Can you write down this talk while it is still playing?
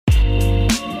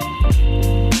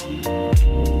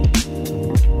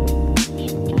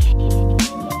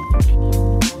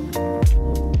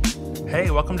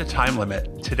to Time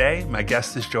Limit. Today, my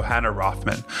guest is Johanna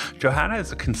Rothman. Johanna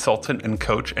is a consultant and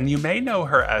coach, and you may know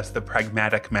her as the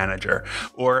Pragmatic Manager,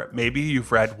 or maybe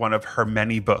you've read one of her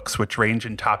many books, which range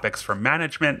in topics from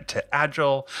management to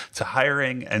agile to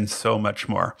hiring and so much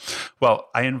more. Well,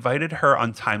 I invited her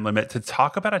on Time Limit to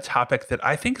talk about a topic that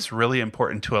I think is really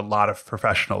important to a lot of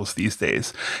professionals these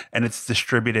days, and it's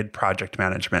distributed project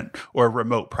management or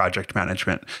remote project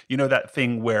management. You know, that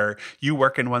thing where you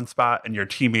work in one spot and your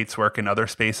teammates work in other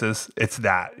spaces. It's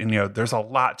that. And, there's a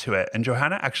lot to it. And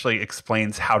Johanna actually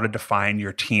explains how to define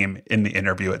your team in the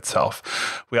interview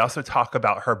itself. We also talk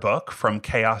about her book, From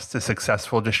Chaos to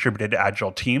Successful Distributed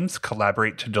Agile Teams,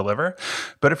 Collaborate to Deliver.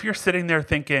 But if you're sitting there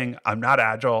thinking, I'm not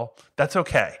agile, that's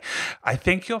okay. I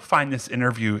think you'll find this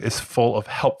interview is full of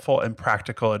helpful and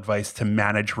practical advice to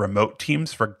manage remote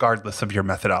teams regardless of your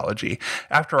methodology.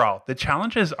 After all, the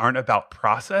challenges aren't about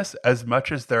process as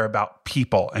much as they're about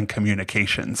people and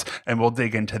communications, and we'll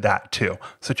dig into that too.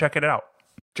 So check it out.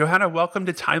 Johanna, welcome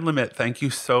to Time Limit. Thank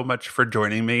you so much for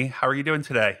joining me. How are you doing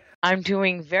today? I'm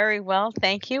doing very well,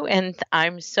 thank you, and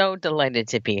I'm so delighted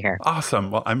to be here. Awesome.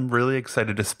 Well, I'm really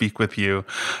excited to speak with you.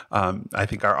 I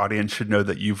think our audience should know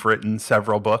that you've written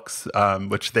several books,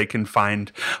 which they can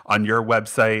find on your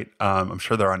website. I'm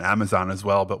sure they're on Amazon as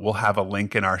well, but we'll have a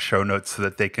link in our show notes so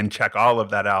that they can check all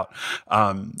of that out.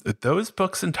 Those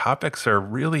books and topics are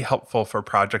really helpful for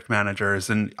project managers,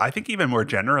 and I think even more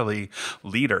generally,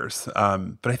 leaders.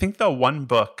 But I think the one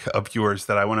book of yours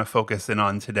that I want to focus in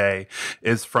on today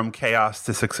is From Chaos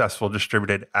to Successful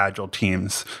Distributed Agile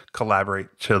Teams, Collaborate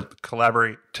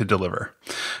to Deliver,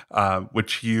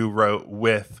 which you wrote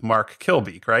with Mark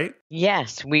Kilbeek, right?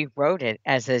 Yes, we wrote it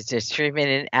as a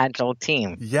distributed agile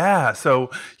team. Yeah.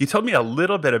 So you told me a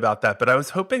little bit about that, but I was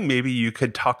hoping maybe you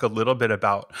could talk a little bit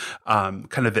about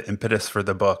kind of the impetus for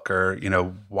the book, or,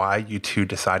 why you two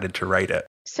decided to write it.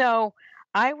 So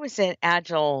I was in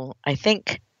Agile, I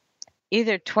think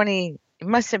it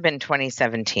must have been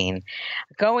 2017,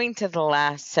 going to the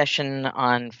last session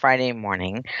on Friday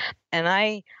morning. And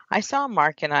I saw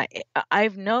Mark, and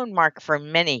I've known Mark for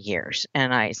many years.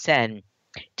 And I said,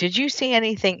 did you see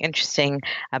anything interesting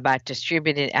about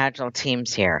distributed agile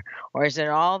teams here? Or is it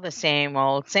all the same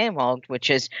old, which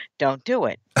is don't do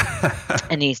it?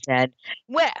 And he said,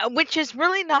 well, which is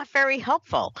really not very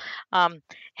helpful. And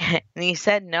he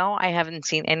said, no, I haven't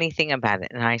seen anything about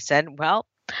it. And I said, well,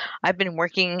 I've been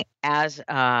working as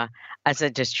a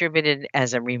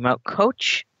remote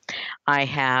coach. I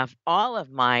have all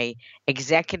of my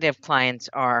executive clients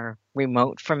are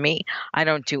remote from me. I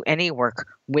don't do any work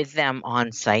with them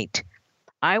on site.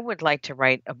 I would like to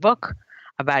write a book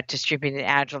about distributed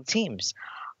agile teams.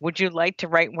 Would you like to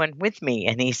write one with me?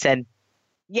 And he said,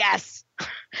 yes.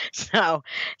 So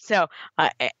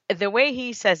the way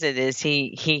he says it is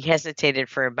he hesitated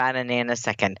for about a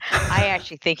nanosecond. I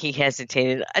actually think he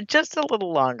hesitated just a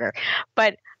little longer,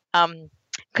 but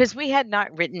because we had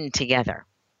not written together,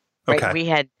 right? Okay.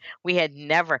 We had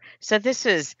never. So this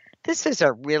is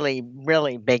a really,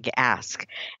 really big ask.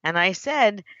 And I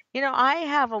said, I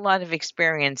have a lot of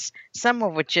experience, some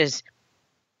of which is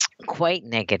quite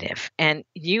negative, and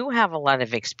you have a lot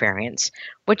of experience,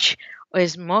 which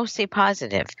is mostly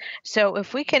positive. So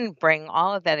if we can bring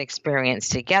all of that experience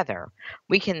together,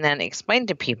 we can then explain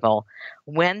to people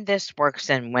when this works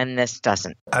and when this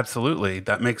doesn't. Absolutely.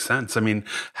 That makes sense. I mean,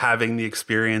 having the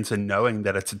experience and knowing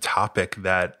that it's a topic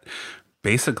that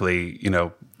basically,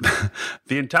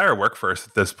 the entire workforce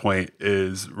at this point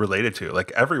is related to.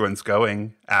 Like, everyone's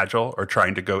going agile or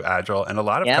trying to go agile, and a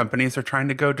lot of companies are trying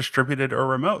to go distributed or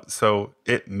remote. So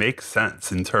it makes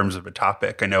sense in terms of a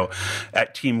topic. I know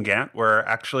at Team Gantt, we're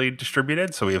actually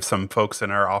distributed. So we have some folks in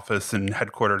our office and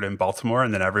headquartered in Baltimore,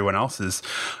 and then everyone else is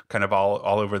kind of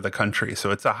all over the country.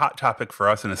 So it's a hot topic for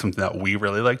us, and it's something that we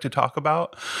really like to talk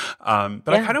about. I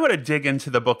kind of want to dig into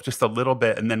the book just a little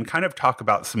bit and then kind of talk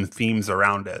about some themes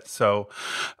around it. So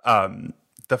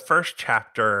the first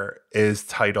chapter is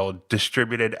titled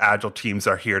Distributed Agile Teams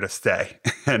Are Here to Stay.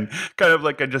 And kind of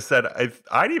like I just said,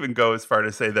 I'd even go as far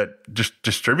to say that just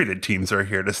distributed teams are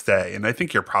here to stay. And I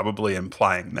think you're probably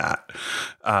implying that.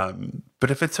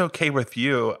 But if it's okay with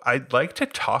you, I'd like to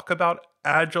talk about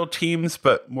agile teams,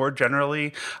 but more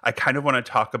generally, I kind of want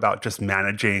to talk about just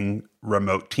managing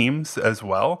remote teams as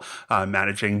well,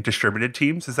 managing distributed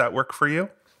teams. Does that work for you?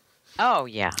 Oh,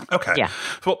 yeah. Okay. Yeah.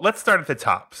 Well, let's start at the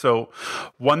top. So,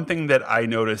 one thing that I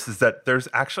notice is that there's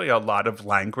actually a lot of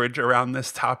language around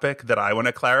this topic that I want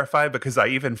to clarify because I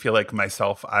even feel like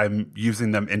myself, I'm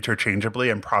using them interchangeably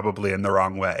and probably in the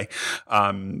wrong way.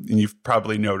 And you've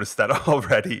probably noticed that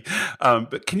already.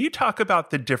 But can you talk about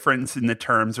the difference in the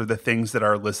terms or the things that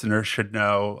our listeners should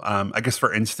know? I guess,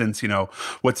 for instance,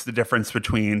 what's the difference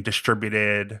between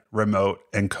distributed, remote,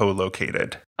 and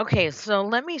co-located? Okay, so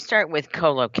let me start with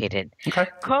co-located. Okay.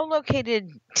 Co-located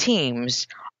teams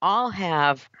all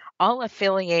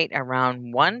affiliate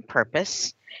around one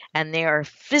purpose, and they are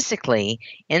physically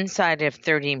inside of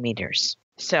 30 meters.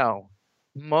 So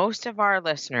most of our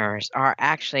listeners are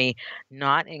actually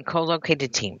not in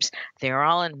co-located teams. They're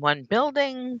all in one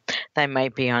building. They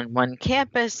might be on one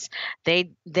campus.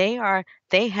 They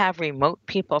have remote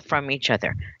people from each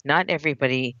other. Not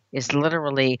everybody is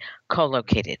literally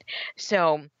co-located.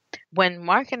 So when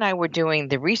Mark and I were doing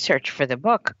the research for the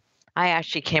book, I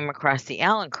actually came across the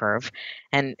Allen curve,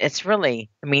 and it's really,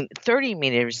 30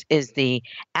 meters is the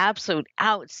absolute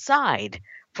outside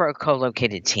for a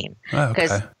co-located team. Oh,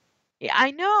 Because okay.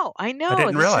 I know. I didn't This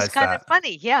is realize kind of that.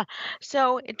 funny. Yeah.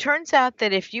 So it turns out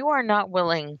that if you are not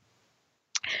willing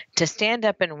to stand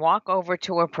up and walk over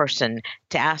to a person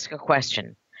to ask a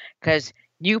question, because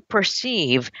you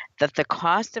perceive that the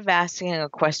cost of asking a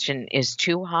question is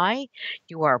too high,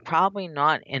 you are probably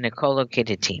not in a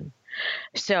co-located team.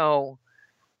 So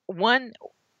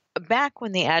back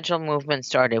when the Agile movement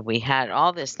started, we had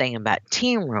all this thing about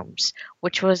team rooms,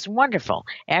 which was wonderful.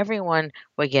 Everyone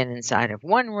would get inside of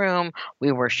one room.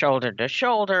 We were shoulder to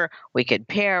shoulder. We could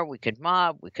pair, we could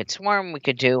mob, we could swarm, we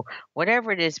could do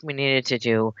whatever it is we needed to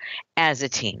do as a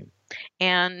team.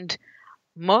 And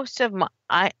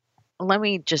let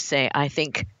me just say, I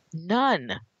think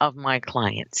none of my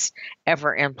clients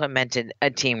ever implemented a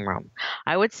team room.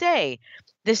 I would say,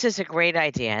 this is a great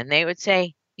idea. And they would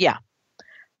say, yeah,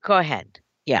 go ahead.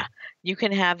 Yeah, you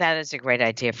can have that as a great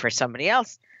idea for somebody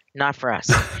else, not for us.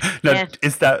 Now, And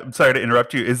I'm sorry to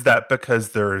interrupt you, is that because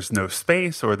there's no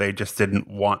space or they just didn't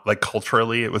want, like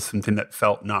culturally, it was something that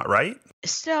felt not right?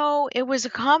 so it was a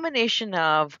combination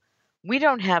of, we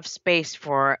don't have space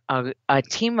for a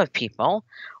team of people.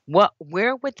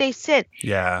 Where would they sit?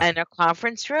 Yeah, In a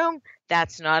conference room?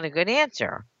 That's not a good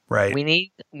answer. right. We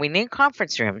need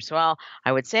conference rooms. Well,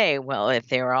 I would say, well, if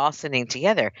they were all sitting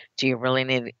together, do you really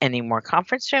need any more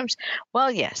conference rooms?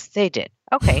 Well, yes, they did.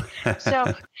 Okay.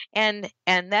 So and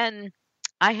then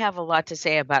I have a lot to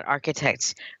say about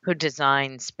architects who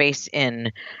design space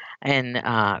in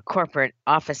corporate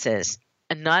offices,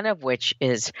 and none of which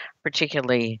is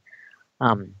particularly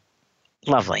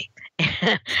lovely.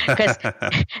 Because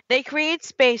they create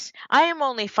space. I am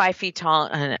only 5 feet tall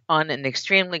on an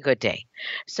extremely good day.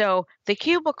 So the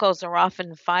cubicles are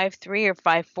often 5'3" or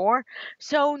 5'4",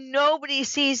 so nobody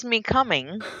sees me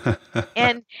coming.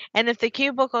 And if the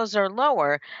cubicles are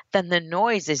lower, then the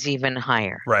noise is even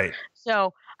higher. Right.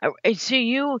 So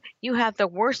you have the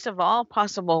worst of all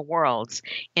possible worlds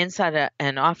inside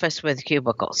an office with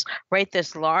cubicles. Right,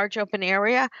 this large open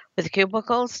area with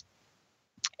cubicles,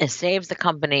 it saves the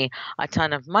company a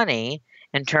ton of money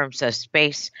in terms of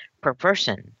space per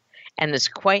person, and is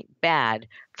quite bad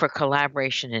for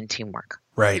collaboration and teamwork.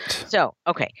 Right. So,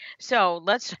 okay. So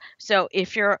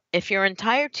if your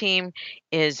entire team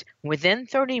is within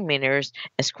 30 meters,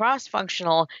 is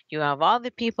cross-functional, you have all the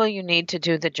people you need to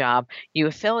do the job, you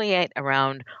affiliate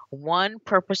around one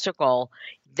purpose or goal,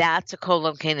 that's a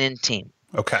co-located team.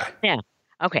 Okay. Yeah.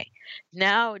 Okay.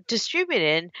 Now,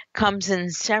 distributed comes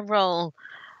in several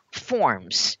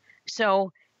forms.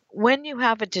 So when you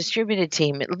have a distributed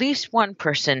team, at least one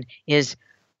person is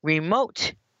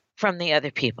remote from the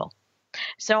other people.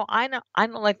 So I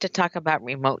don't like to talk about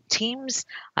remote teams.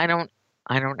 I don't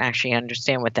actually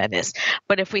understand what that is.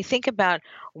 But if we think about,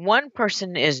 one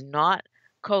person is not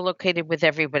co-located with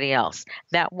everybody else,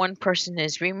 that one person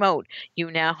is remote,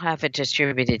 you now have a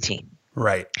distributed team.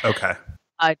 Right. Okay.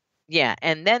 Yeah,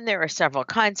 and then there are several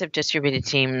kinds of distributed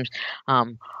teams.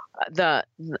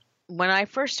 When I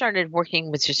first started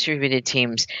working with distributed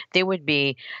teams, they would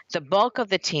be the bulk of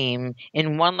the team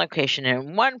in one location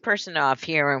and one person off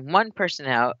here and one person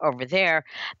out over there.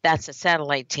 That's a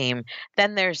satellite team.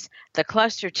 Then there's the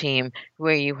cluster team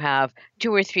where you have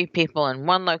 2 or 3 people in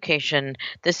one location.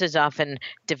 This is often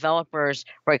developers,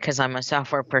 right? Because I'm a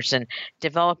software person,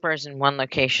 developers in one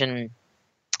location,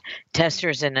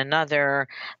 testers in another,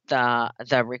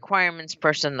 the requirements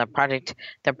person, the product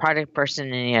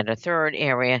person in yet a third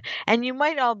area, and you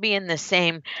might all be in the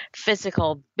same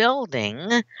physical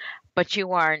building, but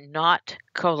you are not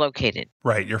co-located.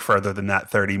 Right. You're further than that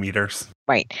 30 meters.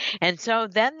 Right. And so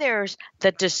then there's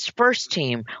the dispersed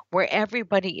team where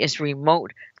everybody is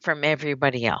remote from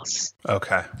everybody else.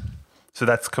 Okay. So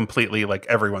that's completely like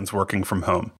everyone's working from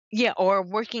home. Yeah, or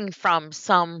working from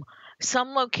some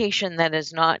location that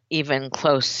is not even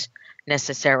close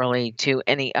necessarily to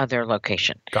any other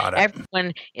location. Got it.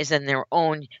 Everyone is in their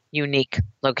own unique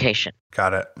location.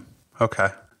 Got it. Okay.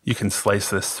 You can slice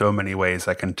this so many ways,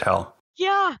 I can tell.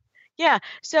 Yeah. Yeah.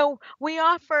 So we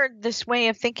offered this way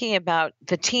of thinking about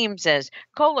the teams as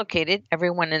co-located,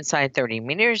 everyone inside 30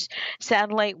 meters,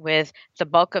 satellite with the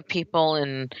bulk of people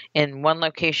in one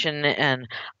location and a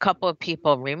couple of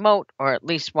people remote, or at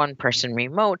least one person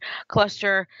remote,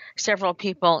 cluster, several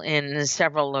people in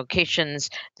several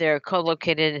locations. They're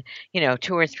co-located,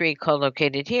 2 or 3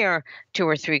 co-located here, 2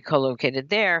 or 3 co-located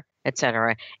there,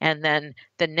 etc. And then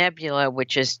the nebula,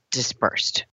 which is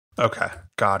dispersed. Okay,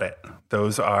 got it.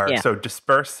 Those are so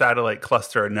dispersed, satellite,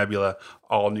 cluster, and nebula,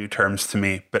 all new terms to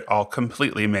me, but all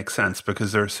completely make sense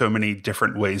because there are so many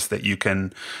different ways that you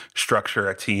can structure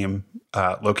a team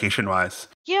location-wise.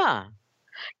 Yeah.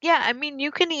 Yeah, I mean,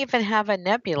 you can even have a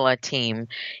nebula team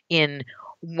in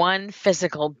one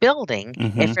physical building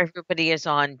if everybody is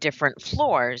on different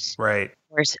floors. Right.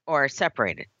 Or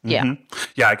separated. Yeah.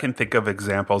 Yeah, I can think of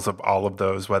examples of all of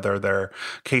those, whether they're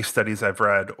case studies I've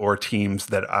read or teams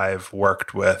that I've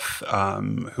worked with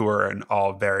who are in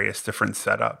all various different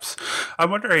setups.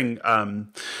 I'm wondering,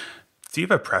 do you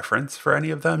have a preference for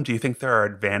any of them? Do you think there are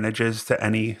advantages to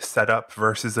any setup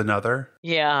versus another?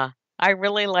 Yeah, I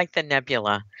really like the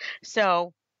nebula.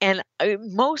 So, and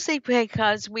mostly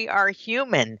because we are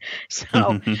human.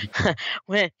 So,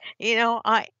 when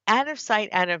out of sight,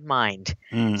 out of mind.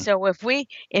 So if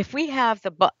we have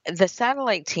the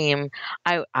satellite team,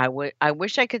 I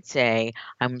wish I could say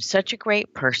I'm such a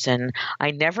great person. I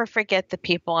never forget the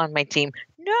people on my team.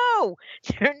 No,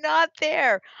 they're not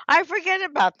there. I forget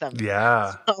about them.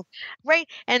 Yeah. So, right.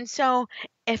 And so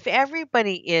if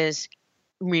everybody is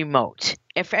remote,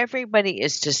 if everybody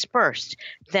is dispersed,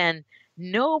 then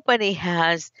nobody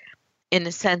has, in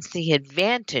a sense, the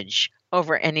advantage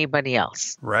over anybody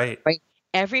else. Right.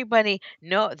 Everybody,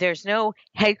 there's no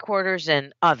headquarters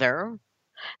and other.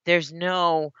 There's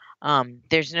no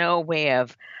way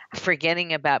of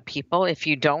forgetting about people if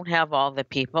you don't have all the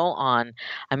people on.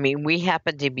 I mean, we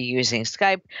happen to be using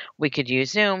Skype. We could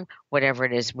use Zoom, whatever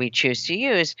it is we choose to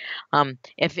use.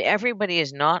 If everybody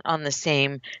is not on the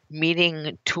same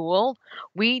meeting tool,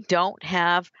 we don't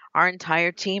have our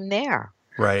entire team there.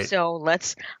 Right. So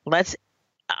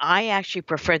I actually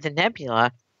prefer the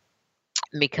nebula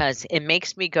because it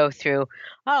makes me go through,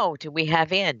 do we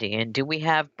have Andy? And do we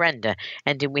have Brenda?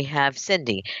 And do we have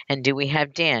Cindy? And do we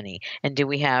have Danny? And do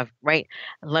we have,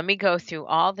 let me go through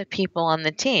all the people on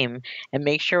the team and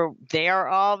make sure they are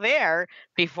all there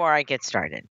before I get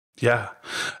started. Yeah.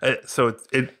 So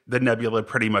the nebula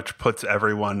pretty much puts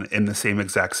everyone in the same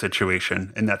exact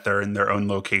situation in that they're in their own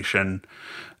location.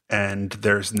 And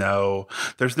there's no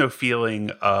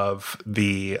feeling of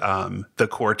the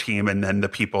core team and then the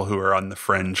people who are on the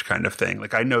fringe kind of thing.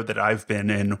 Like I know that I've been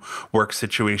in work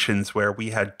situations where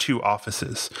we had 2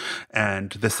 offices,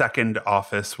 and the second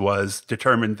office was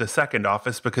determined the second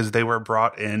office because they were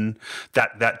brought in.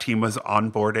 That team was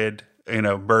onboarded,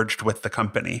 merged with the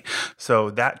company.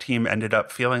 So that team ended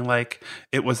up feeling like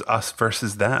it was us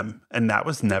versus them. And that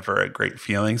was never a great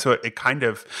feeling. So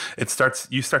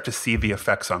you start to see the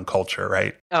effects on culture,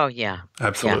 right? Oh, yeah.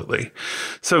 Absolutely. Yeah.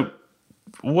 So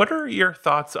what are your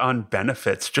thoughts on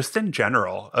benefits just in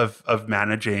general of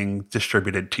managing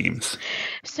distributed teams?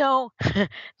 So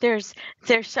there's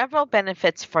several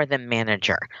benefits for the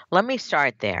manager. Let me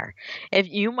start there. If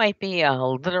you might be a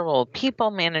literal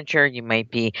people manager, you might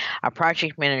be a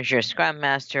project manager, scrum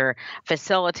master,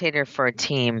 facilitator for a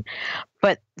team.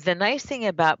 But the nice thing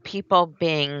about people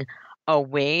being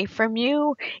away from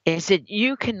you is that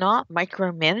you cannot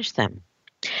micromanage them.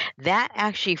 That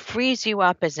actually frees you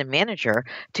up as a manager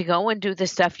to go and do the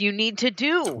stuff you need to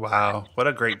do. Wow, what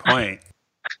a great point.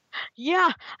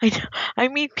 Yeah, I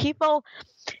mean, people,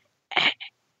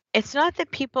 it's not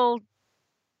that people,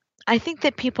 I think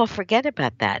that people forget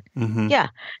about that. Yeah,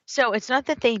 so it's not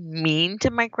that they mean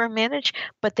to micromanage,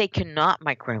 but they cannot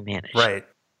micromanage. Right.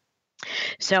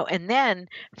 So, and then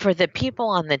for the people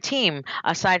on the team,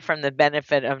 aside from the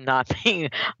benefit of not being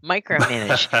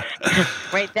micromanaged,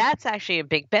 right, that's actually a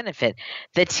big benefit.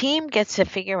 The team gets to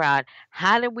figure out,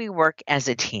 how do we work as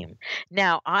a team?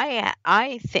 Now, I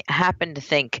happen to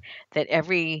think that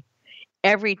every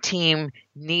team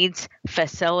needs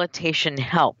facilitation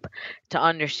help to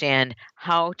understand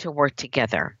how to work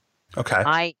together.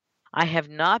 Okay. I have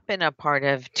not been a part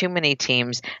of too many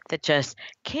teams that just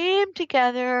came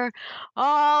together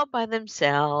all by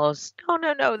themselves. No,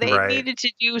 no, no. They Right. needed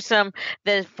to do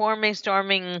the forming,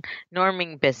 storming,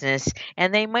 norming business,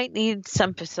 and they might need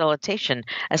some facilitation,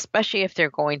 especially if they're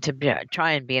going to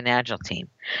try and be an agile team.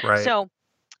 Right. So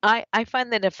I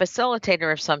find that a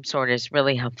facilitator of some sort is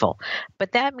really helpful.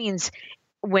 But that means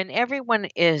when everyone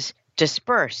is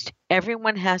dispersed,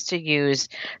 everyone has to use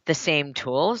the same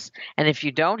tools. And if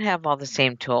you don't have all the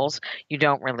same tools, you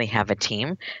don't really have a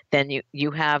team. Then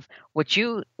you have what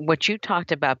you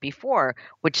talked about before,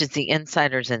 which is the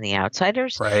insiders and the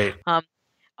outsiders. Right.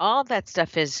 All that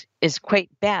stuff is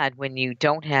quite bad when you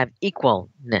don't have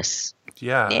equalness.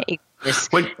 Yeah, Yeah.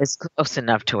 equalness When is close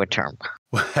enough to a term.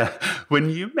 when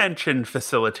you mentioned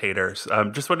facilitators,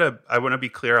 I want to be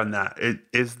clear on that.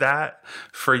 Is that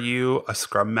for you a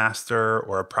scrum master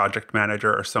or a project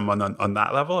manager or someone on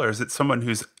that level, or is it someone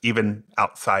who's even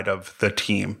outside of the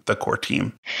team, the core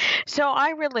team? So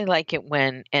I really like it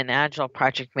when an agile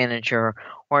project manager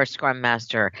or a scrum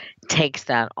master takes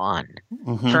that on.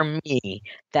 Hmm. For me,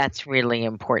 that's really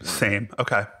important. Same.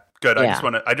 Okay. Good. Yeah.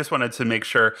 I just wanted to make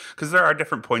sure because there are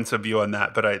different points of view on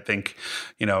that, but I think,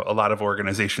 a lot of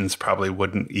organizations probably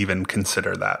wouldn't even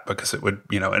consider that because it would,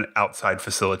 an outside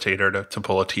facilitator to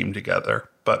pull a team together.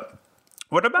 But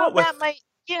what Well, about with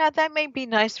that may be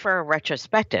nice for a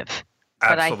retrospective.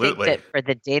 But I think absolutely. that for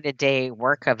the day-to-day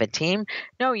work of a team,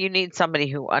 no, you need somebody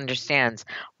who understands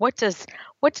what does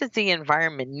the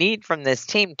environment need from this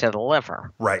team to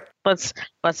deliver. Right. Let's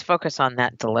focus on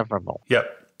that deliverable.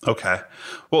 Yep. Okay.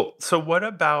 Well, so what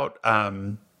about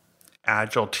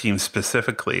agile teams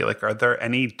specifically? Like, are there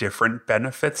any different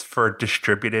benefits for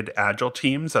distributed agile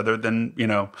teams other than,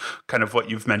 kind of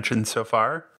what you've mentioned so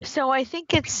far? So I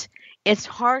think it's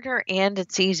harder and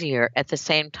it's easier at the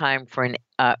same time for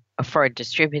a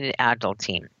distributed agile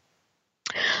team.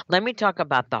 Let me talk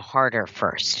about the harder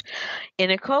first.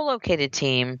 In a co-located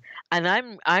team, and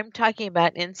I'm talking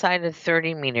about inside of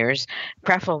 30 meters,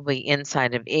 preferably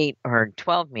inside of 8 or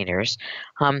 12 meters.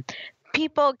 Um,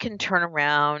 People can turn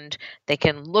around, they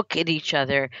can look at each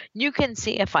other. You can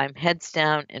see if I'm heads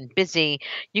down and busy.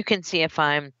 You can see if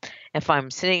I'm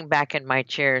sitting back in my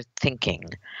chair thinking.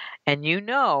 And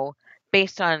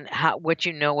based on what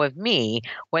you know of me,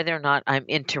 whether or not I'm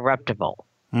interruptible.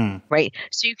 Hmm. Right.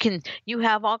 So you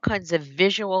have all kinds of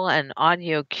visual and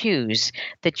audio cues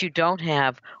that you don't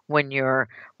have when you're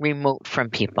remote from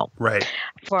people. Right.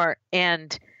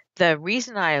 And the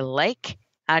reason I like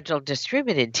agile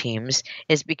distributed teams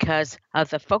is because of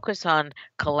the focus on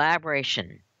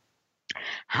collaboration.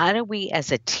 How do we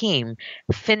as a team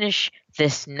finish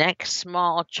this next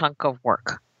small chunk of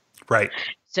work? Right.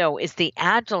 So it's the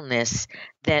agileness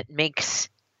that makes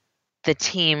the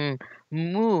team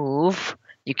move.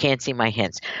 You can't see my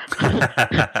hands.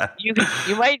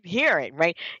 You might hear it,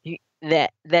 right?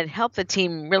 That help the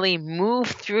team really move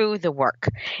through the work,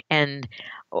 and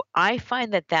I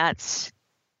find that's.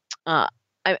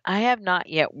 I have not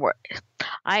yet worked.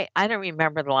 I don't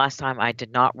remember the last time I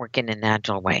did not work in an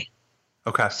agile way.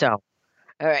 Okay. So,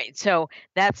 all right. So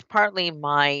that's partly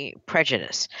my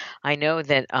prejudice. I know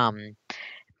that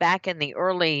back in the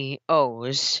early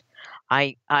O's,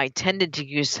 I tended to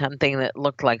use something that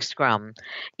looked like Scrum.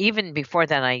 Even before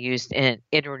that, I used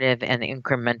iterative and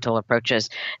incremental approaches,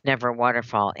 never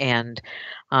waterfall. And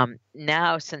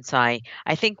now, since I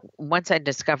think once I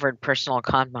discovered personal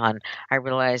Kanban, I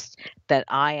realized that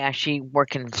I actually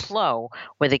work in flow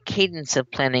with a cadence of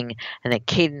planning and a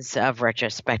cadence of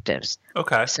retrospectives.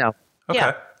 Okay. So, yeah,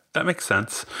 Okay. That makes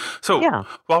sense. So yeah.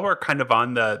 while we're kind of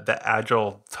on the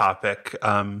agile topic,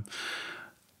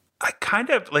 I kind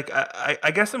of like,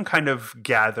 I guess I'm kind of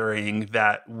gathering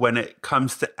that when it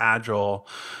comes to agile,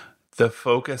 the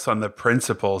focus on the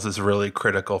principles is really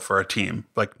critical for a team,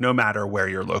 like no matter where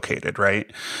you're located,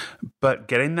 right? But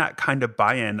getting that kind of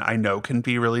buy-in, I know can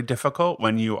be really difficult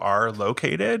when you are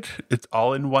located. It's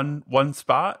all in one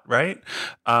spot, right?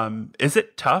 Is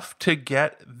it tough to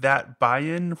get that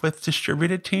buy-in with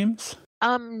distributed teams?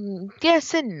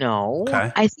 Yes and no.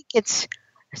 Okay. I think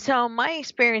my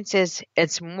experience is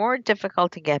it's more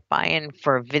difficult to get buy-in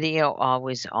for video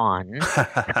always on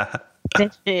than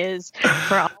it is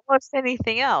for almost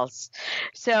anything else.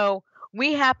 So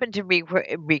we happen to be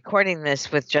recording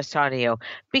this with just audio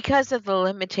because of the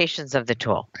limitations of the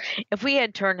tool. If we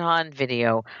had turned on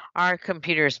video, our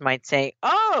computers might say,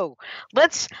 "Oh,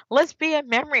 let's be a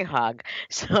memory hog."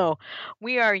 So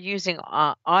we are using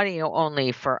audio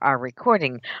only for our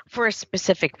recording for a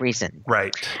specific reason.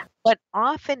 Right. But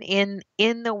often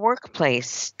in the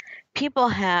workplace, people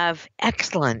have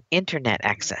excellent internet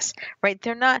access, right?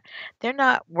 They're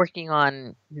not working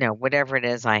on, whatever it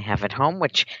is I have at home,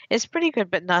 which is pretty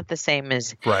good, but not the same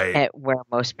as Right. at where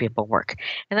most people work.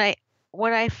 And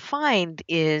what I find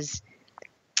is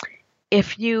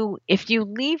if you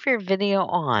leave your video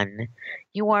on,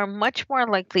 you are much more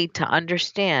likely to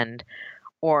understand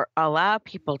or allow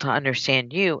people to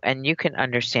understand you, and you can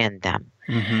understand them.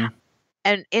 Hmm.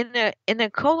 And in a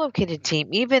co-located team,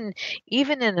 even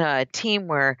in a team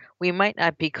where we might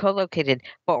not be co-located,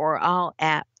 but we're all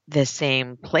at the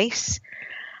same place,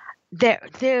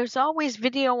 there's always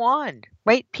video on,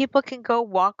 right? People can go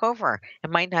walk over. It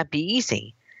might not be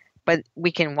easy, but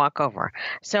we can walk over.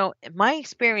 So my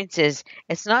experience is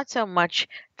it's not so much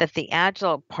that the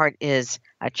agile part is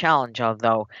a challenge,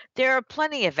 although there are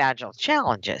plenty of agile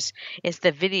challenges. It's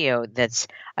the video that's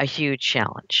a huge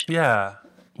challenge. Yeah.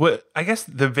 Well, I guess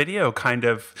the video kind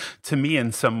of, to me,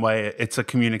 in some way, it's a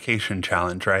communication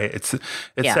challenge, right? It's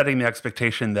Yeah. setting the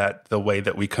expectation that the way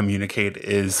that we communicate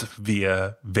is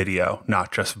via video,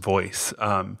 not just voice.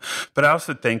 But I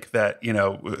also think that,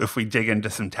 if we dig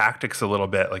into some tactics a little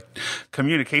bit, like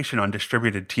communication on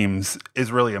distributed teams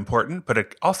is really important, but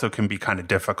it also can be kind of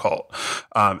difficult,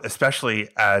 especially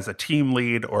as a team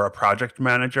lead or a project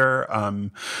manager.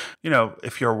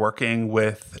 If you're working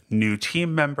with new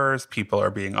team members, people are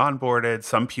being onboarded.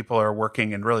 Some people are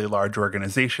working in really large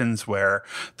organizations where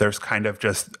there's kind of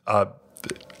just a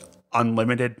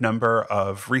unlimited number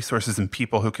of resources and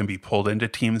people who can be pulled into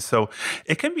teams. So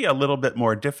it can be a little bit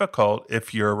more difficult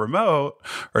if you're remote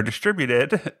or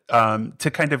distributed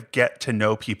to kind of get to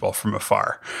know people from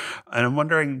afar. And I'm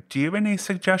wondering, do you have any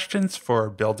suggestions for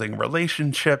building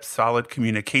relationships, solid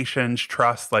communications,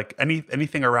 trust, like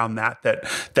anything around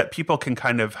that people can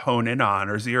kind of hone in on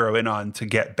or zero in on to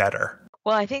get better?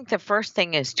 Well, I think the first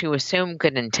thing is to assume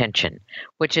good intention,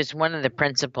 which is one of the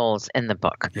principles in the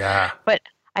book. Yeah. But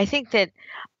I think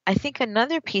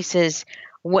another piece is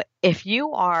what if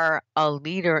you are a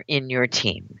leader in your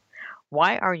team,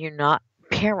 why are you not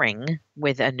pairing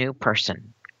with a new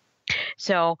person?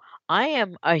 So I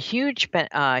am a huge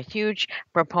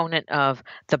proponent of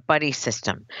the buddy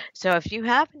system. So if you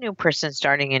have a new person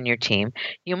starting in your team,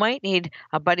 you might need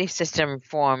a buddy system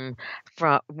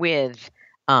with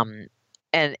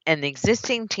an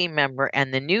existing team member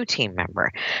and the new team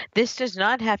member. This does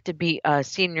not have to be a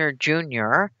senior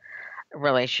junior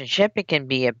relationship. It can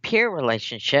be a peer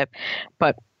relationship,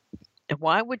 but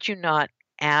why would you not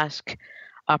ask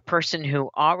a person who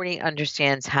already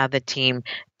understands how the team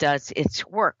does its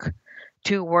work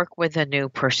to work with a new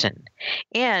person?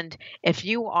 And if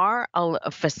you are a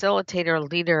facilitator,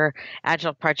 leader,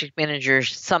 agile project manager,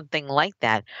 something like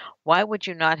that, why would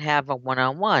you not have a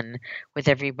one-on-one with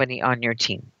everybody on your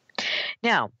team?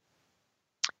 Now,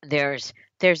 there's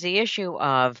the issue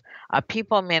of a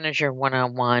people manager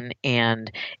one-on-one,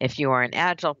 and if you are an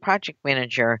agile project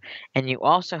manager and you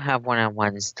also have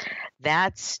one-on-ones,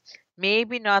 that's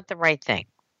maybe not the right thing.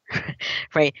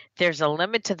 Right? There's a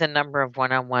limit to the number of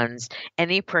one-on-ones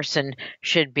any person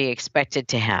should be expected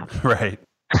to have. Right.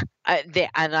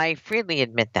 And I freely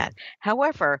admit that.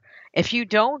 However, if you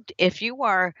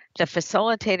are the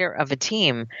facilitator of a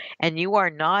team and you are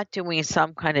not doing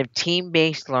some kind of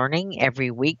team-based learning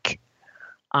every week,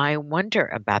 I wonder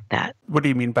about that. What do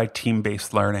you mean by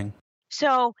team-based learning?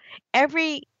 So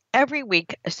every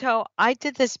week. So I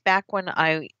did this back when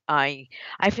I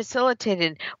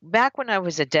facilitated back when I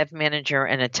was a dev manager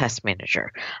and a test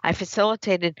manager. I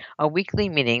facilitated a weekly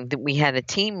meeting that we had a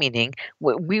team meeting.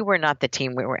 We were not the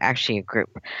team; we were actually a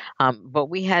group. But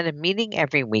we had a meeting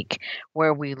every week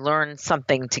where we learned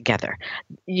something together.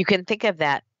 You can think of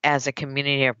that as a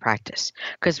community of practice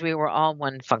because we were all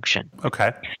one function.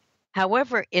 Okay.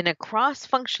 However, in a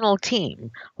cross-functional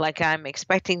team, like I'm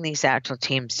expecting these agile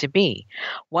teams to be,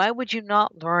 why would you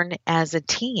not learn as a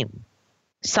team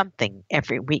something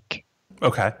every week?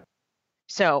 Okay.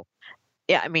 So,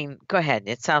 yeah, I mean, go ahead.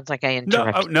 It sounds like I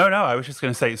interrupted. No. I was just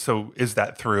going to say, so is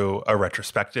that through a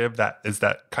retrospective? Is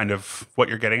that kind of what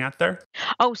you're getting at there?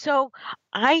 Oh, so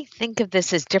I think of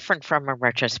this as different from a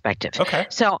retrospective. Okay.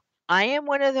 So I am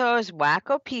one of those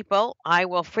wacko people. I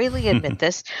will freely admit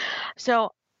this.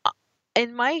 So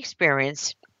in my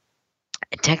experience,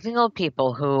 technical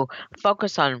people who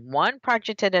focus on one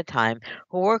project at a time,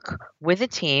 who work with a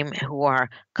team, who are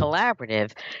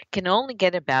collaborative, can only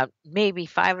get about maybe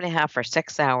 5.5 or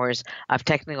 6 hours of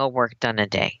technical work done a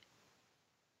day.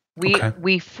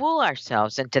 We fool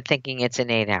ourselves into thinking it's an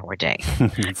 8-hour day.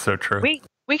 It's so true.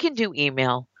 We can do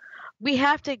email. We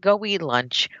have to go eat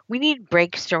lunch. We need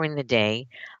breaks during the day.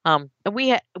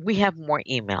 We have more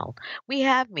email. We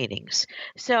have meetings.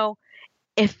 So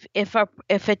if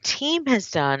a team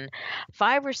has done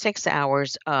 5 or 6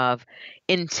 hours of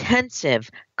intensive,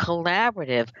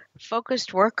 collaborative,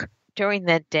 focused work during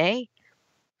that day,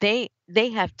 they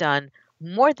have done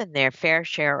more than their fair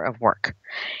share of work.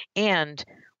 And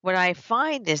what I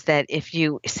find is that if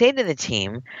you say to the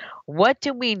team, what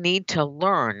do we need to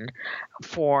learn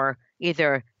for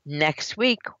either next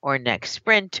week or next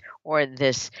sprint or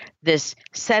this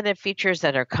set of features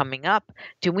that are coming up,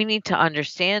 do we need to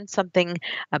understand something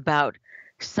about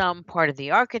some part of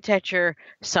the architecture,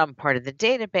 some part of the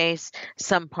database,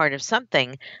 some part of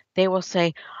something? They will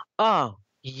say, oh,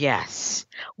 yes,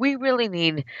 we really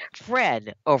need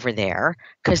Fred over there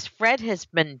because Fred has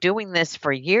been doing this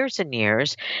for years and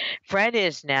years. Fred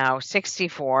is now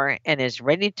 64 and is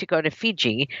ready to go to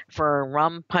Fiji for a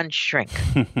rum punch drink.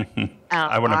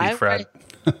 I want to be I Fred.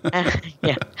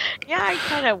 yeah, yeah, I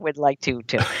kind of would like to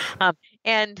too. Um,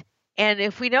 and and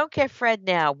if we don't get Fred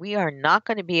now, we are not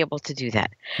going to be able to do that.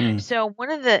 Hmm. So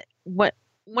one of the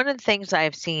things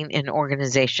I've seen in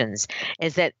organizations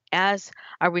is that as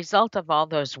a result of all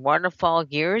those wonderful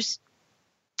years,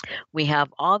 we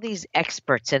have all these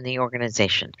experts in the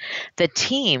organization. The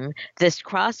team, this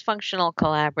cross functional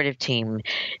collaborative team,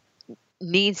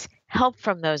 needs help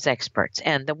from those experts.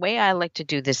 And the way I like to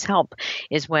do this help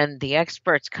is when the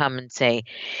experts come and say,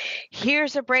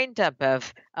 here's a brain dump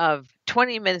of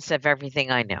 20 minutes of everything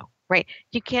I know, right?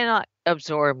 You cannot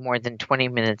absorb more than 20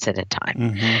 minutes at a time.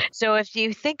 Mm-hmm. So if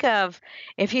you think of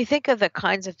the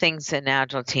kinds of things an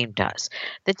agile team does,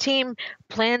 the team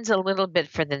plans a little bit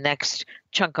for the next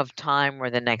chunk of time or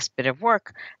the next bit of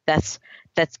work that's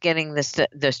getting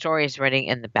the stories ready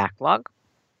in the backlog.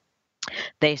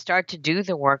 They start to do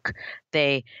the work,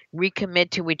 they recommit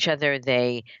to each other,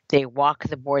 they walk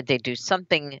the board, they do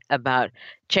something about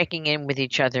checking in with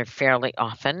each other fairly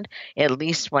often, at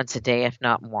least once a day, if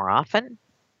not more often.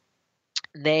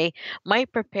 They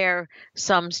might prepare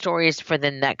some stories for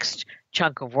the next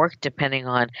chunk of work, depending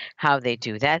on how they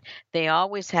do that. They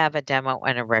always have a demo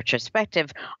and a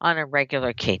retrospective on a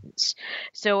regular cadence.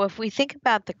 So if we think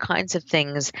about the kinds of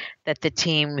things that the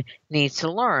team needs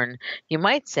to learn, you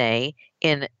might say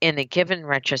in a given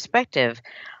retrospective,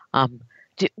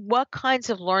 what kinds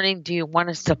of learning do you want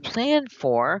us to plan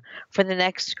for the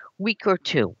next week or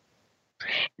two?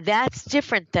 That's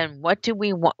different than what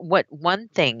one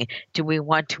thing do we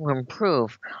want to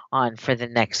improve on for the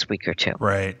next week or two?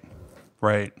 Right.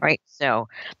 Right. So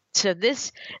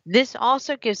this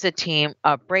also gives the team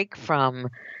a break from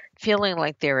feeling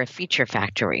like they're a feature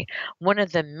factory. One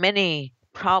of the many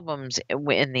problems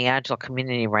in the agile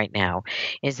community right now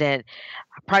is that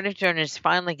product owners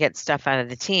finally get stuff out of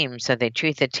the team, so they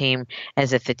treat the team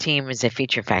as if the team is a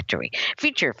feature factory.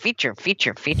 Feature.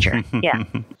 Yeah.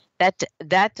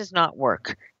 That does not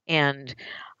work. And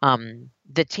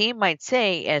the team might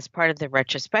say, as part of the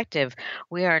retrospective,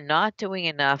 we are not doing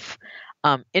enough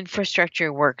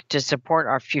infrastructure work to support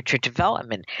our future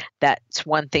development. That's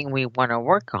one thing we want to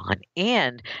work on.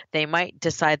 And they might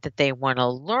decide that they want to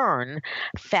learn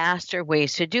faster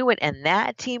ways to do it. And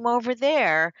that team over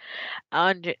there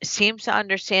seems to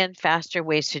understand faster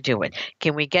ways to do it.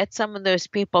 Can we get some of those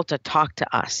people to talk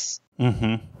to us?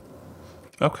 Mm-hmm.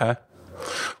 Okay.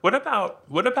 What about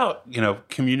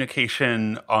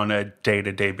communication on a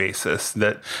day-to-day basis?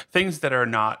 That things that are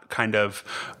not kind of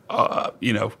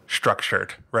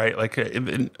structured, right? Like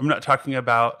I'm not talking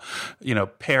about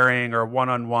pairing or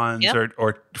one-on-ones. Yep.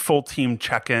 or full team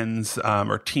check-ins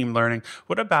or team learning.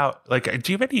 What about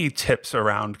do you have any tips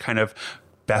around kind of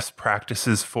best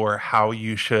practices for how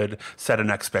you should set an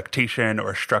expectation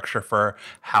or structure for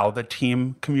how the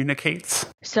team communicates?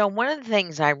 So one of the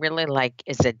things I really like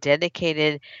is a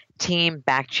dedicated team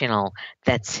back channel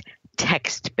that's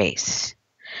text-based.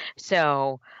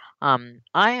 So I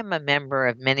am a member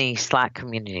of many Slack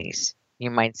communities.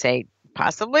 You might say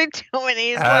possibly too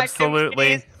many Slack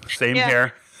communities. Absolutely. Same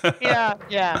here. Yeah.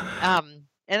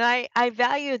 And I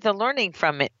value the learning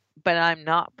from it. But I'm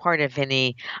not part of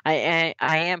any. I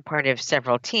am part of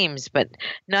several teams, but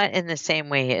not in the same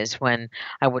way as when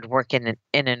I would work in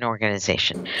an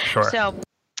organization. Sure. So,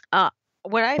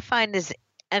 what I find is,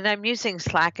 and I'm using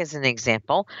Slack as an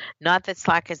example. Not that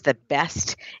Slack is the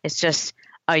best; it's just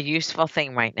a useful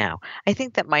thing right now. I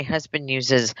think that my husband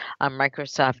uses a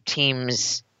Microsoft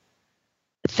Teams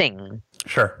thing.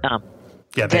 Sure.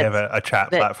 Yeah, they have a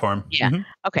chat platform. Yeah. Mm-hmm.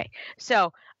 Okay.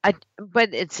 So.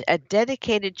 But it's a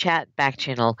dedicated chat back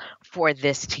channel for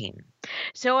this team.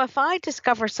 So if I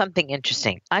discover something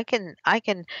interesting, I can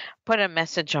put a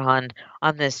message on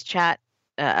this chat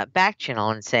back channel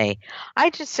and say,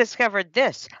 I just discovered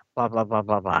this, blah, blah, blah,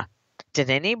 blah, blah. did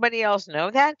anybody else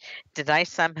know that? Did I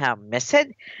somehow miss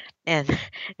it? And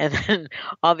and then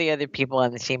all the other people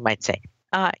on the team might say,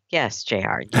 yes,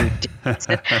 JR, you did miss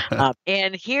it.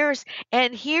 And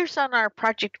here's on our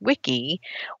Project Wiki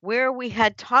where we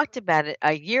had talked about it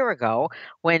a year ago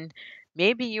when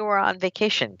maybe you were on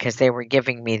vacation because they were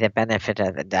giving me the benefit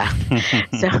of the doubt.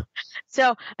 So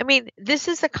so I mean, this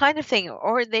is the kind of thing,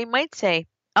 or they might say,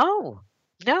 "Oh,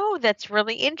 no, that's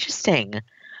really interesting.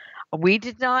 We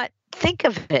did not think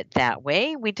of it that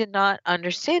way. We did not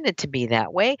understand it to be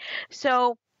that way.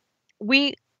 So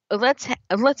we let's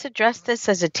address this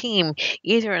as a team,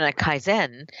 either in a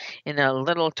kaizen, in a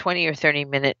little 20 or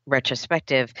 30-minute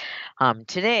retrospective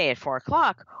today at 4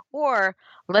 o'clock, or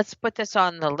let's put this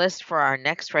on the list for our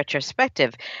next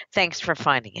retrospective. Thanks for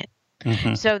finding it."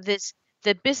 Mhm. So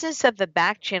the business of the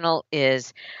back channel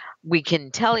is we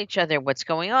can tell each other what's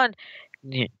going on.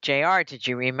 JR, did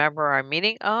you remember our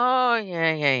meeting? Oh,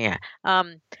 yeah, yeah,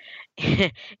 yeah.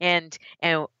 And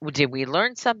did we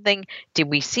learn something? Did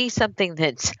we see something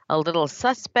that's a little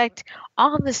suspect?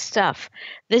 All this stuff.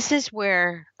 This is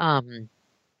where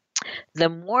the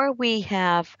more we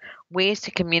have ways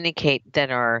to communicate that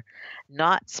are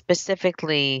not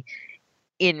specifically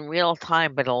in real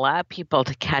time, but allow people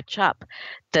to catch up,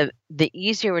 the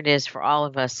easier it is for all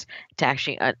of us to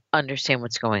actually understand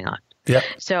what's going on. Yeah.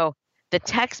 So the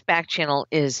text back channel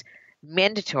is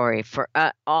mandatory for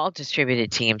all distributed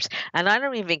teams, and I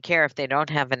don't even care if they don't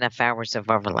have enough hours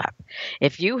of overlap.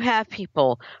 If you have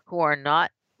people who are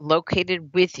not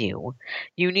located with you,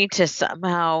 you need to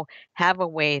somehow have a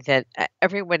way that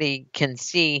everybody can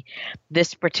see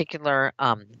this particular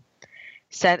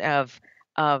set of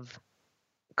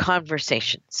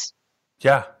conversations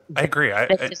Yeah, I agree. that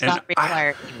does not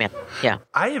require email. Yeah.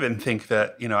 I even think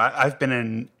that, I've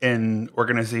been in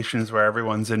organizations where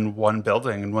everyone's in one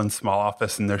building, in one small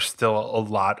office, and there's still a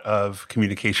lot of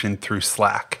communication through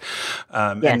Slack.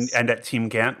 Yes. And at Team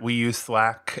Gantt, we use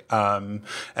Slack, and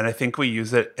I think we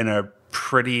use it in a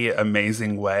pretty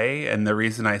amazing way. And the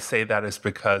reason I say that is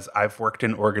because I've worked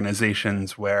in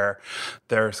organizations where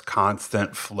there's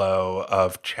constant flow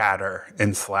of chatter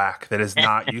in Slack that is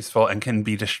not useful and can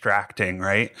be distracting,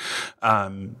 right?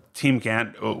 Team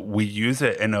Gantt, we use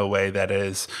it in a way that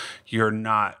is, you're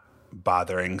not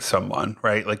bothering someone,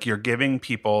 right? Like, you're giving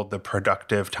people the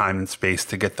productive time and space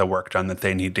to get the work done that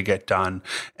they need to get done.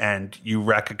 And you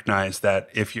recognize that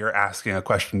if you're asking a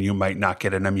question, you might not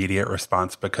get an immediate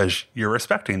response because you're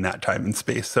respecting that time and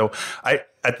space. So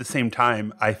at the same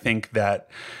time, I think that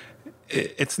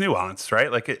it's nuanced,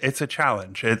 right? Like, it's a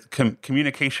challenge. It's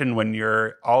communication when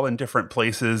you're all in different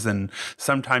places, and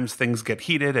sometimes things get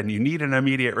heated and you need an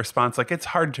immediate response. Like, it's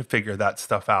hard to figure that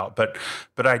stuff out. But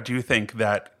I do think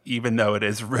that even though it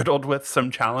is riddled with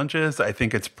some challenges, I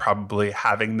think it's probably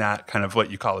having that kind of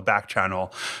what you call a back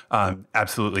channel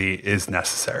absolutely is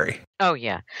necessary. Oh,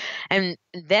 yeah. And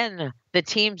then the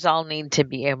teams all need to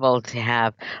be able to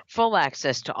have full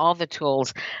access to all the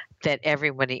tools that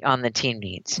everybody on the team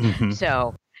needs. Mhm.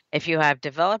 So if you have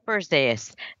developers, they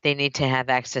need to have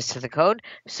access to the code.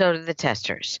 So do the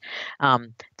testers.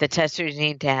 The testers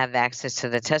need to have access to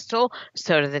the test tool.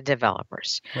 So do the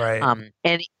developers. Right.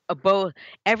 And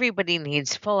everybody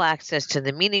needs full access to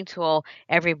the meeting tool.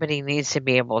 Everybody needs to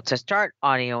be able to start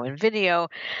audio and video,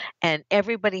 and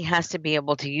everybody has to be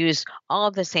able to use all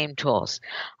of the same tools.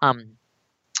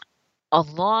 A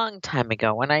long time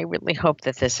ago, and I really hope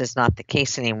that this is not the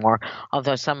case anymore,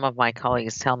 although some of my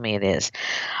colleagues tell me it is,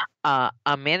 a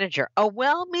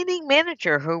well-meaning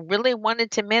manager who really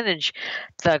wanted to manage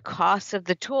the cost of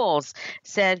the tools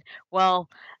said, well,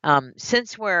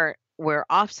 since we're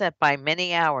offset by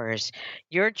many hours,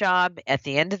 your job at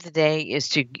the end of the day is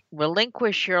to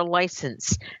relinquish your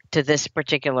license to this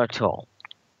particular tool.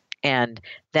 And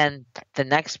then the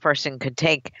next person could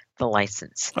take the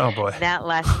license. Oh, boy. That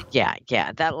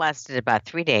lasted about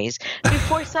 3 days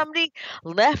before somebody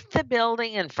left the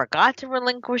building and forgot to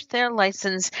relinquish their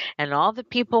license. And all the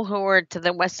people who were to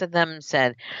the west of them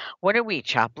said, "What are we,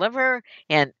 chopped liver?"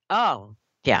 And oh,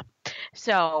 yeah.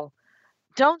 So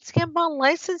don't skimp on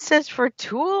licenses for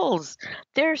tools.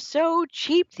 They're so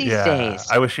cheap these days.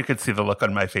 I wish you could see the look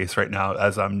on my face right now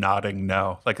as I'm nodding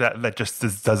no. Like, that just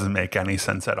doesn't make any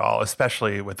sense at all,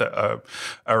 especially with a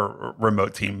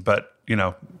remote team. But,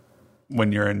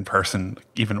 when you're in person,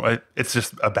 it's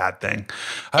just a bad thing.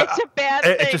 It's a bad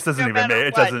thing. It just doesn't even make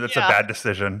it. Doesn't. It's a bad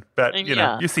decision. But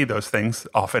you see those things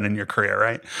often in your career,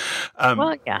 right?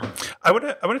 Well, yeah. I want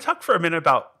to talk for a minute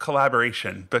about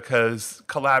collaboration, because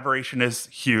collaboration is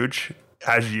huge,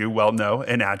 as you well know,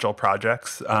 in Agile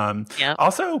projects.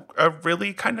 Also, a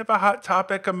really kind of a hot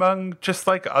topic among just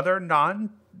like other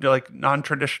like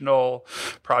non-traditional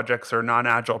projects or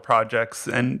non-agile projects.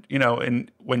 And,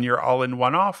 when you're all in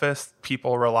one office,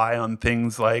 people rely on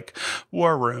things like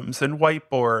war rooms and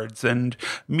whiteboards and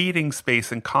meeting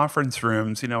space and conference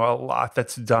rooms, a lot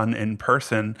that's done in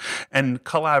person. And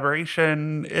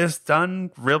collaboration is done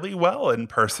really well in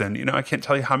person. I can't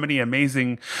tell you how many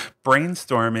amazing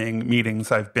brainstorming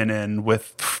meetings I've been in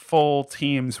with full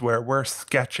teams where we're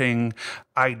sketching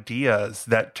ideas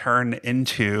that turn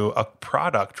into a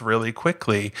product really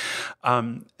quickly.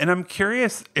 And I'm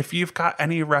curious if you've got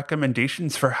any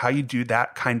recommendations for how you do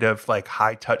that kind of like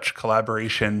high touch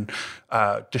collaboration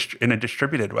in a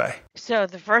distributed way. So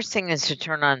the first thing is to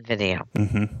turn on video.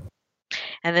 Mm-hmm.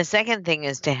 And the second thing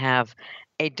is to have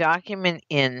a document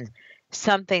in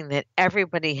something that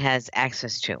everybody has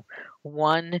access to.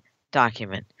 One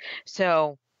document.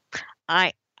 So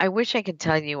I wish I could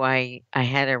tell you I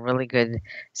had a really good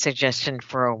suggestion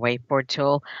for a whiteboard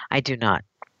tool. I do not.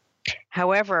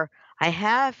 However, I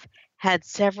have had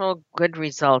several good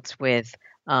results with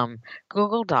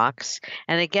Google Docs.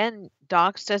 And again,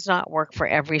 Docs does not work for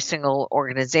every single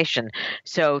organization.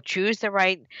 So choose the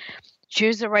right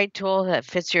tool that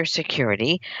fits your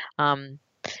security.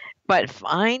 But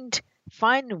find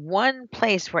one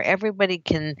place where everybody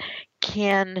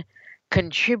can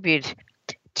contribute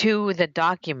to the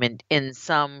document in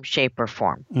some shape or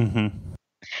form. Mm-hmm.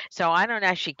 So I don't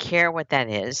actually care what that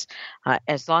is,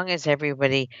 as long as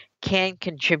everybody can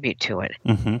contribute to it.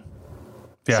 Mm-hmm.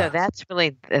 Yeah. So that's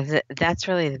really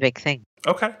the big thing.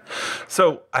 Okay.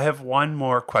 So I have one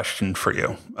more question for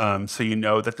you. So you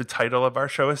know that the title of our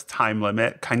show is Time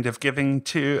Limit, kind of giving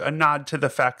a nod to the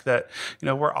fact that,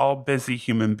 we're all busy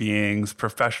human beings,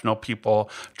 professional people,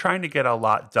 trying to get a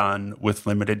lot done with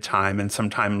limited time and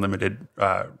sometimes limited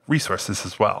resources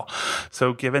as well.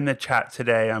 So given the chat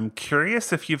today, I'm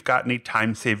curious if you've got any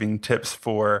time-saving tips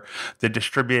for the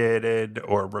distributed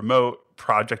or remote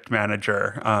project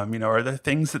manager. Are there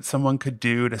things that someone could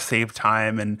do to save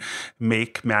time and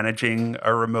make managing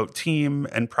a remote team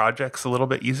and projects a little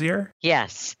bit easier?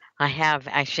 Yes, I have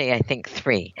actually, I think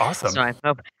 3. Awesome. So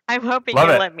I'm hoping Love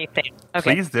you'll it. let me think.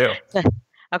 Okay. Please do. So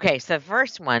the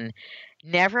first one,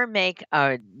 never make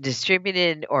a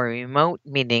distributed or remote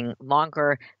meeting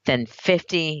longer than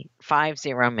 50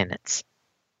 minutes.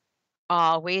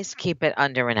 Always keep it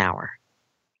under an hour.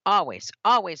 Always,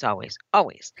 always, always,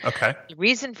 always. Okay. The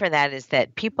reason for that is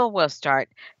that people will start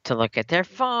to look at their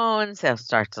phones. They'll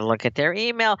start to look at their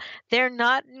email. They're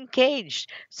not engaged.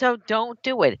 So don't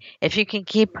do it. If you can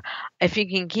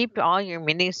keep all your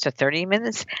meetings to 30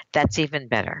 minutes, that's even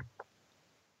better.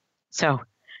 So,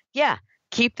 yeah,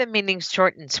 keep the meetings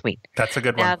short and sweet. That's a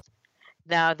good one.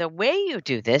 Now, the way you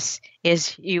do this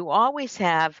is you always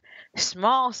have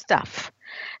small stuff.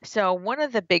 So one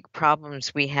of the big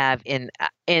problems we have in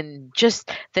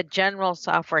just the general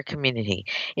software community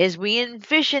is we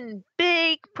envision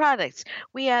big products.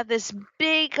 We have this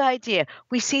big idea.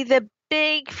 We see the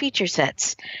big feature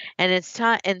sets. And it's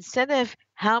time, instead of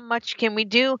how much can we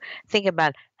do, think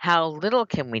about how little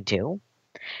can we do.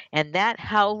 And that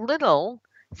how little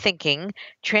thinking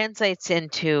translates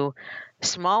into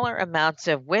smaller amounts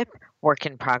of WIP, work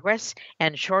in progress,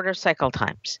 and shorter cycle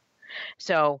times.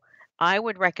 So I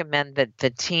would recommend that the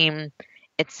team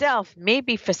itself may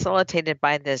be facilitated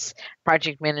by this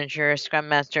project manager, scrum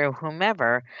master,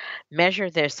 whomever,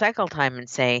 measure their cycle time and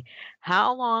say,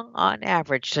 how long on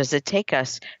average does it take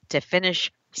us to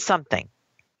finish something?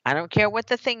 I don't care what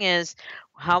the thing is.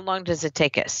 How long does it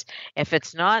take us? If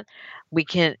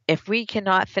we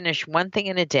cannot finish one thing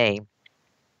in a day,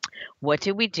 what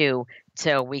do we do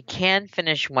so we can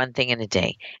finish one thing in a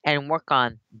day and work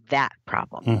on that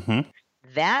problem? Mm-hmm.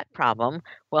 That problem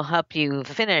will help you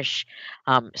finish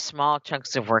small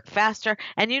chunks of work faster,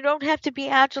 and you don't have to be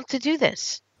agile to do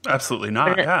this. Absolutely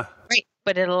not. Yeah. Right.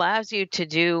 But it allows you to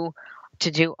do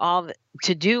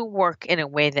work in a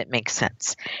way that makes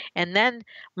sense. And then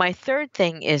my third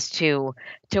thing is to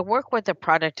work with a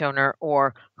product owner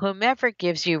or whomever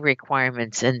gives you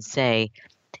requirements and say,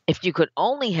 if you could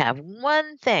only have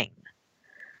one thing,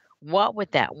 what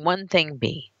would that one thing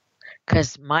be?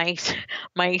 Because my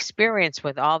experience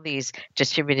with all these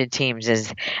distributed teams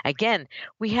is, again,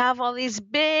 we have all these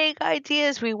big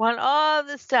ideas. We want all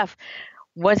this stuff.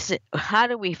 How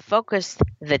do we focus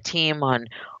the team on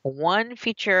one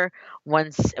feature,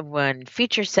 one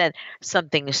feature set,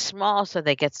 something small so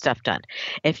they get stuff done?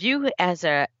 If you as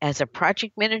a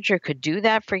project manager could do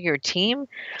that for your team,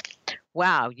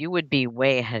 wow, you would be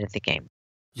way ahead of the game.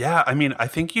 Yeah, I mean, I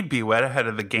think you'd be way ahead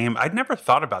of the game. I'd never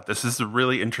thought about this. This is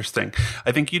really interesting.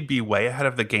 I think you'd be way ahead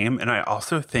of the game. And I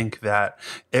also think that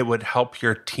it would help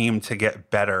your team to get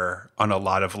better on a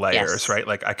lot of layers, Yes. right?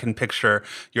 Like I can picture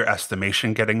your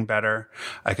estimation getting better.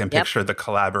 I can Yep. picture the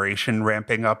collaboration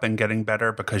ramping up and getting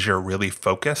better because you're really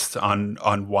focused on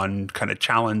one kind of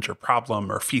challenge or problem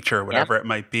or feature, whatever it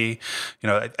might be. You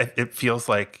know, it feels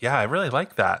like, yeah, I really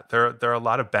like that. There are a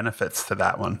lot of benefits to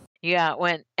that one. Yeah,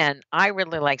 and I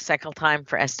really like cycle time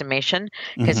for estimation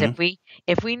because Hmm.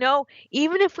 if we know,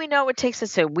 even if we know it takes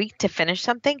us a week to finish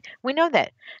something, we know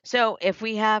that. So if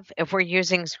we're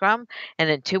using Scrum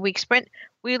and a 2-week sprint,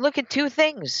 we look at 2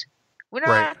 things. We don't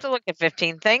Right. have to look at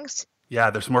 15 things. Yeah,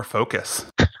 there's more focus.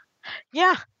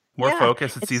 Yeah. More Yeah.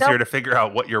 focus. It's It's so easier to figure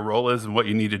out what your role is and what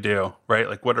you need to do, right?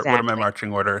 Like what are my exactly.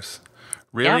 marching orders?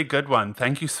 Really Yep. good one.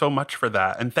 Thank you so much for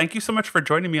that. And thank you so much for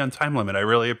joining me on Time Limit. I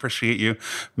really appreciate you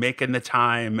making the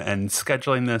time and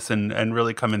scheduling this and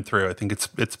really coming through. I think it's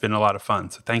been a lot of fun.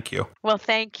 So thank you. Well,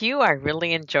 thank you. I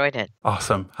really enjoyed it.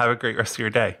 Awesome. Have a great rest of your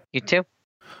day. You too.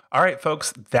 All right,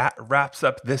 folks, that wraps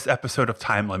up this episode of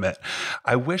Time Limit.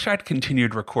 I wish I'd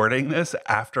continued recording this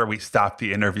after we stopped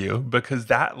the interview because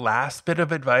that last bit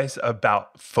of advice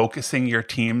about focusing your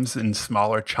teams in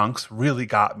smaller chunks really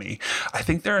got me. I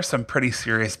think there are some pretty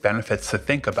serious benefits to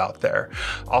think about there.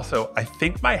 Also, I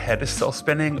think my head is still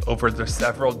spinning over the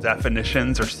several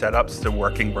definitions or setups to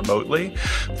working remotely.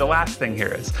 The last thing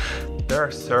here is there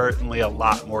are certainly a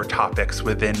lot more topics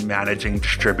within managing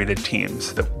distributed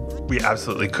teams that we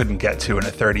absolutely couldn't get to in a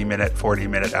 30-minute,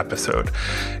 40-minute episode.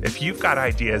 If you've got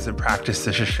ideas and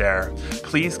practices to share,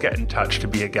 please get in touch to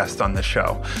be a guest on the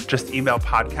show. Just email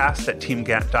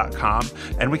podcast@teamgant.com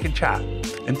and we can chat.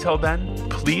 Until then,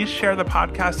 please share the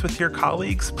podcast with your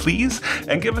colleagues, please,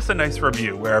 and give us a nice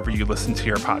review wherever you listen to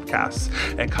your podcasts.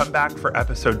 And come back for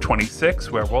episode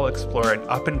 26, where we'll explore an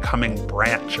up-and-coming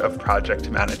branch of project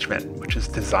management, which is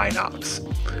design ops.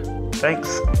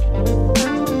 Thanks.